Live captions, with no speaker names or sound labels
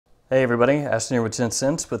Hey everybody, Ashton here with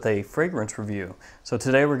Gents with a fragrance review. So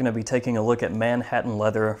today we're going to be taking a look at Manhattan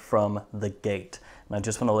Leather from The Gate. And I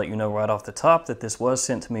just want to let you know right off the top that this was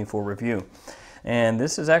sent to me for review. And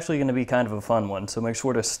this is actually going to be kind of a fun one, so make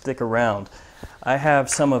sure to stick around. I have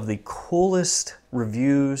some of the coolest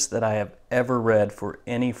reviews that I have ever read for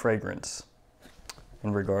any fragrance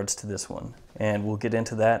in regards to this one. And we'll get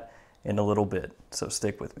into that in a little bit, so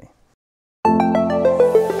stick with me.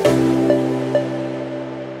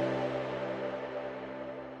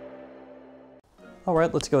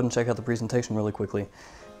 Alright, let's go ahead and check out the presentation really quickly.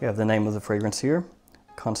 You have the name of the fragrance here,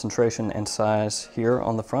 concentration and size here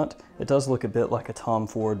on the front. It does look a bit like a Tom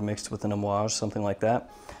Ford mixed with an Amouage, something like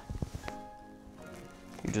that.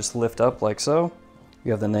 You just lift up like so.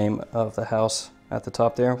 You have the name of the house at the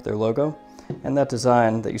top there with their logo. And that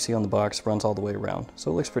design that you see on the box runs all the way around,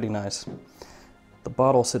 so it looks pretty nice. The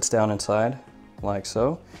bottle sits down inside like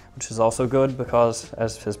so, which is also good because,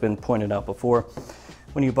 as has been pointed out before,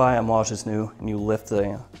 when you buy Amouages new and you lift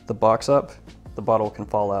the box up, the bottle can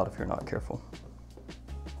fall out if you're not careful.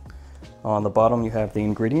 On the bottom you have the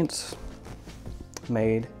ingredients,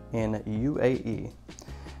 made in UAE.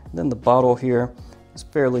 Then the bottle here is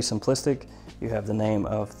fairly simplistic. You have the name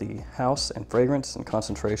of the house and fragrance and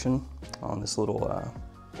concentration on this little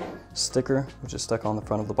sticker which is stuck on the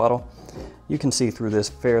front of the bottle. You can see through this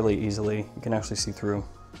fairly easily. You can actually see through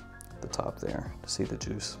the top there to see the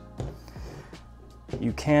juice.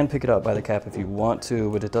 You can pick it up by the cap if you want to,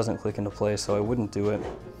 but it doesn't click into place, so I wouldn't do it.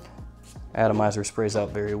 Atomizer sprays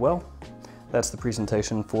out very well. That's the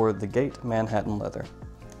presentation for The Gate Manhattan Leather.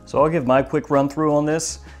 So I'll give my quick run through on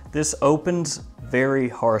this. This opens very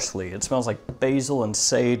harshly. It smells like basil and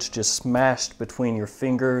sage just smashed between your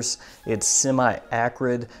fingers. It's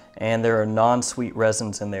semi-acrid and there are non-sweet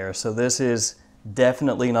resins in there. So this is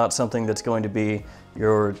definitely not something that's going to be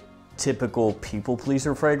your typical people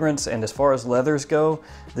pleaser fragrance, and as far as leathers go,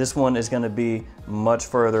 this one is going to be much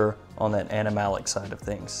further on that animalic side of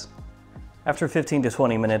things. After 15 to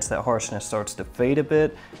 20 minutes, that harshness starts to fade a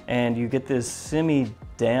bit and you get this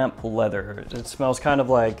semi-damp leather. It smells kind of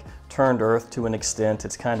like turned earth to an extent.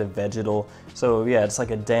 It's kind of vegetal. So yeah, it's like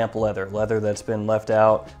a damp leather that's been left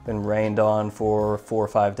out, been rained on for 4 or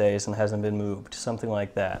 5 days and hasn't been moved, something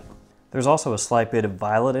like that. There's also a slight bit of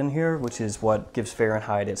violet in here, which is what gives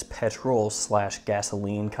Fahrenheit its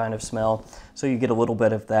petrol/gasoline kind of smell. So you get a little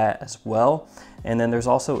bit of that as well. And then there's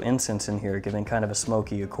also incense in here, giving kind of a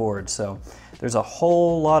smoky accord. So there's a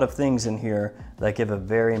whole lot of things in here that give a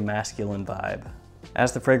very masculine vibe.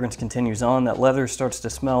 As the fragrance continues on, that leather starts to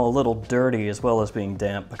smell a little dirty as well as being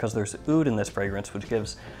damp because there's oud in this fragrance, which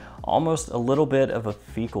gives almost a little bit of a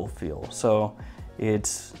fecal feel. So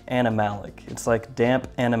it's animalic. It's like damp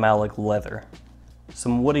animalic leather.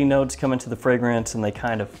 Some woody notes come into the fragrance and they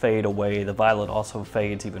kind of fade away. The violet also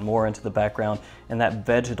fades even more into the background. And that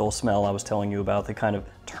vegetal smell I was telling you about, the kind of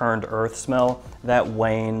turned earth smell, that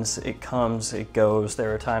wanes, it comes, it goes.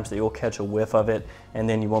 There are times that you'll catch a whiff of it and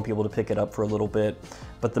then you won't be able to pick it up for a little bit.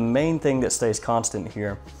 But the main thing that stays constant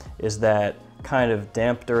here is that kind of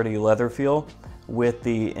damp, dirty leather feel with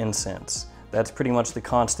the incense. That's pretty much the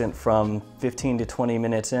constant from 15 to 20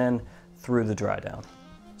 minutes in through the dry down.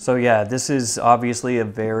 So yeah, this is obviously a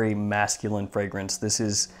very masculine fragrance. This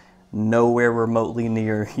is nowhere remotely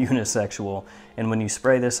near unisexual. And when you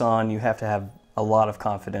spray this on, you have to have a lot of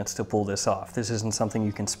confidence to pull this off. This isn't something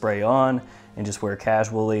you can spray on and just wear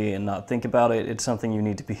casually and not think about it. It's something you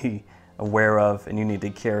need to be aware of and you need to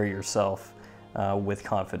carry yourself with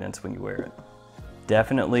confidence when you wear it.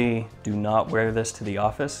 Definitely do not wear this to the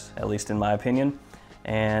office, at least in my opinion,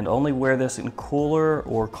 and only wear this in cooler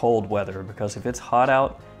or cold weather, because if it's hot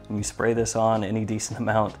out and you spray this on any decent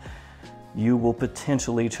amount, you will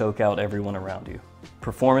potentially choke out everyone around you.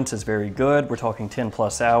 Performance is very good. We're talking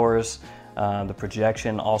 10+ hours. The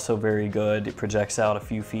projection also very good. It projects out a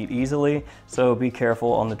few feet easily, so be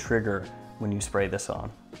careful on the trigger when you spray this on.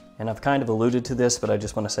 And I've kind of alluded to this, but I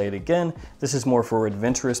just want to say it again. This is more for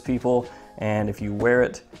adventurous people, and if you wear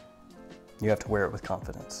it, you have to wear it with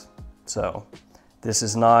confidence. So this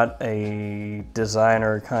is not a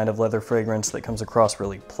designer kind of leather fragrance that comes across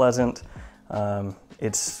really pleasant.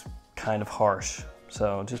 It's kind of harsh,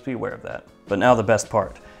 so just be aware of that. But now the best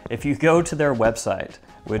part. If you go to their website,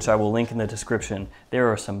 which I will link in the description,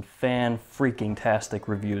 there are some fan-freaking-tastic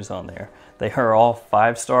reviews on there. They are all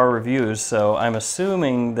 5-star reviews, so I'm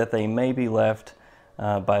assuming that they may be left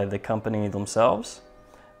by the company themselves,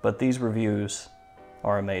 but these reviews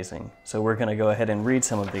are amazing. So we're gonna go ahead and read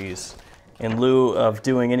some of these in lieu of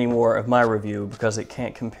doing any more of my review because it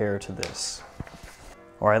can't compare to this.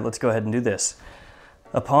 All right, let's go ahead and do this.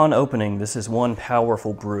 Upon opening, this is one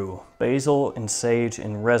powerful brew. Basil and sage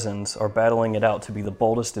and resins are battling it out to be the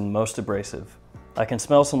boldest and most abrasive. I can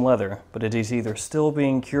smell some leather, but it is either still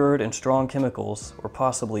being cured in strong chemicals or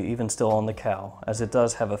possibly even still on the cow, as it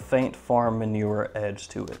does have a faint farm manure edge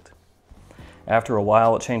to it. After a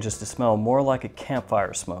while, it changes to smell more like a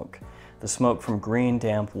campfire smoke, the smoke from green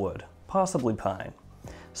damp wood, possibly pine.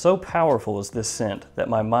 So powerful is this scent that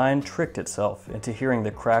my mind tricked itself into hearing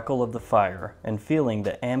the crackle of the fire and feeling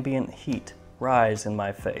the ambient heat rise in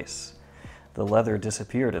my face. The leather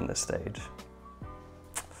disappeared in this stage.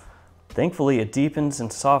 Thankfully, it deepens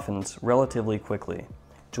and softens relatively quickly.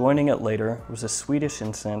 Joining it later was a Swedish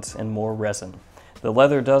incense and more resin. The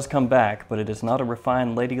leather does come back, but it is not a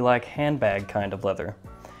refined ladylike handbag kind of leather.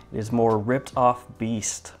 It is more ripped off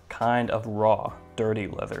beast kind of raw, dirty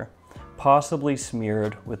leather, possibly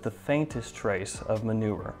smeared with the faintest trace of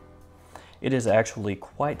manure. It is actually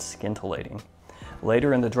quite scintillating.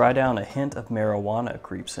 Later in the dry down, a hint of marijuana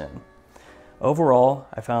creeps in. Overall,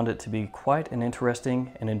 I found it to be quite an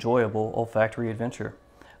interesting and enjoyable olfactory adventure.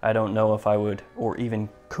 I don't know if I would or even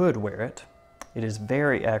could wear it. It is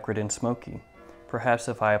very acrid and smoky. Perhaps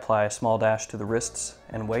if I apply a small dash to the wrists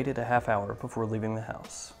and waited a half hour before leaving the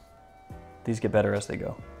house. These get better as they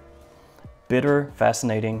go. Bitter,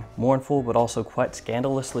 fascinating, mournful, but also quite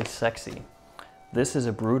scandalously sexy. This is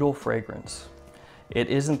a brutal fragrance. It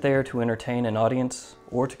isn't there to entertain an audience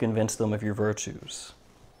or to convince them of your virtues.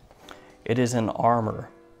 It is an armor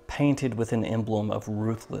painted with an emblem of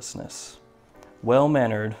ruthlessness.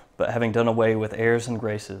 Well-mannered, but having done away with airs and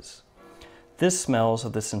graces. This smells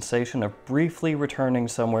of the sensation of briefly returning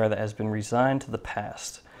somewhere that has been resigned to the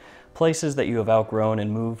past, places that you have outgrown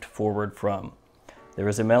and moved forward from. There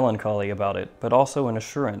is a melancholy about it, but also an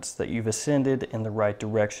assurance that you've ascended in the right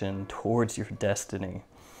direction towards your destiny.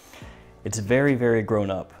 It's very, very grown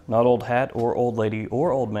up, not old hat or old lady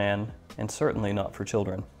or old man, and certainly not for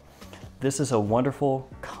children. This is a wonderful,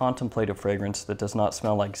 contemplative fragrance that does not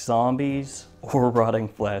smell like zombies or rotting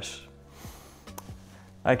flesh.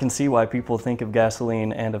 I can see why people think of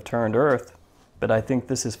gasoline and of turned earth, but I think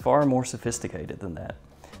this is far more sophisticated than that.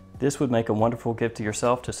 This would make a wonderful gift to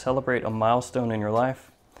yourself to celebrate a milestone in your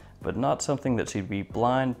life, but not something that should be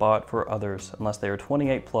blind bought for others unless they are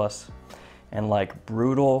 28 plus and like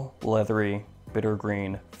brutal, leathery, bitter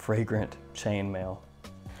green, fragrant chainmail.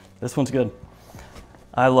 This one's good.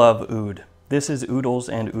 I love oud. This is oodles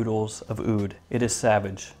and oodles of oud. It is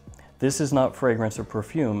savage. This is not fragrance or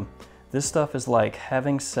perfume. This stuff is like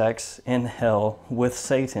having sex in hell with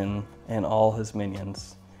Satan and all his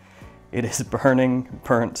minions. It is burning,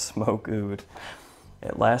 burnt smoke oud.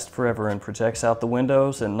 It lasts forever and projects out the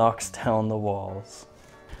windows and knocks down the walls.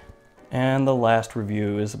 And the last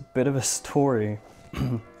review is a bit of a story.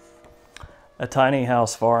 A tiny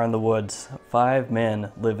house far in the woods. 5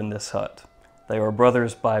 men live in this hut. They are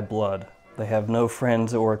brothers by blood. They have no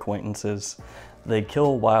friends or acquaintances. They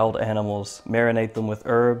kill wild animals, marinate them with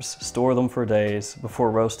herbs, store them for days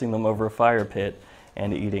before roasting them over a fire pit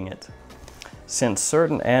and eating it. Since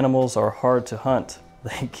certain animals are hard to hunt,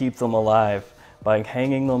 they keep them alive by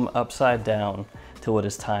hanging them upside down till it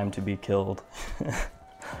is time to be killed.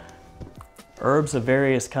 Herbs of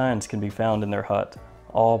various kinds can be found in their hut,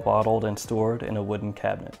 all bottled and stored in a wooden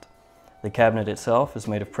cabinet. The cabinet itself is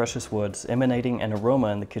made of precious woods, emanating an aroma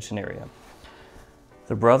in the kitchen area.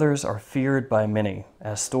 The brothers are feared by many,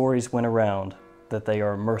 as stories went around that they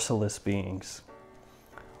are merciless beings.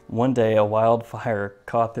 One day, a wildfire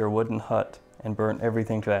caught their wooden hut and burnt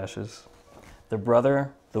everything to ashes. The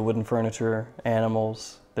brother, the wooden furniture,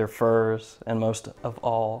 animals, their furs, and most of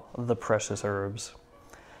all, the precious herbs.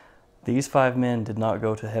 These 5 men did not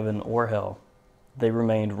go to heaven or hell. They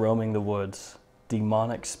remained roaming the woods.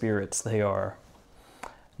 Demonic spirits they are.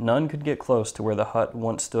 None could get close to where the hut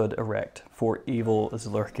once stood erect, for evil is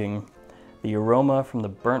lurking. The aroma from the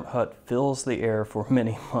burnt hut fills the air for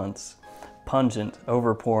many months, pungent,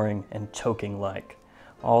 overpouring, and choking like.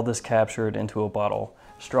 All this captured into a bottle,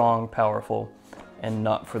 strong, powerful, and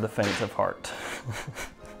not for the faint of heart.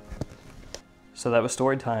 So that was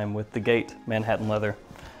story time with the Gate Manhattan leather.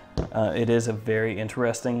 It is a very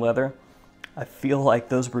interesting leather. I feel like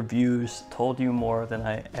those reviews told you more than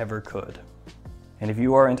I ever could. And if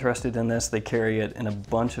you are interested in this, they carry it in a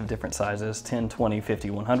bunch of different sizes, 10, 20,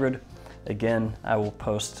 50, 100. Again, I will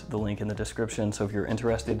post the link in the description, so if you're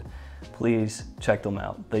interested, please check them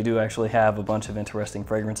out. They do actually have a bunch of interesting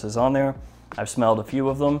fragrances on there. I've smelled a few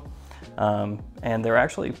of them, and they're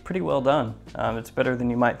actually pretty well done. It's better than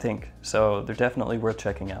you might think, so they're definitely worth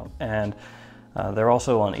checking out. And they're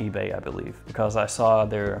also on eBay, I believe, because I saw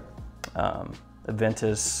their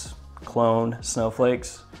Aventus clone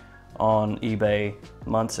snowflakes on eBay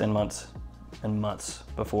months and months and months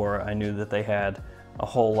before I knew that they had a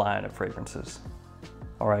whole line of fragrances.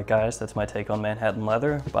 Alright guys, that's my take on Manhattan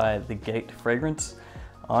Leather by The Gate Fragrance.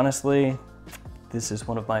 Honestly, this is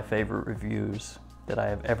one of my favorite reviews that I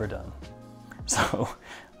have ever done. So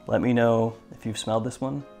let me know if you've smelled this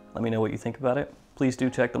one. Let me know what you think about it. Please do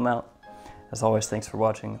check them out. As always, thanks for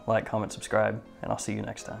watching. Like, comment, subscribe, and I'll see you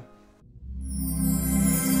next time.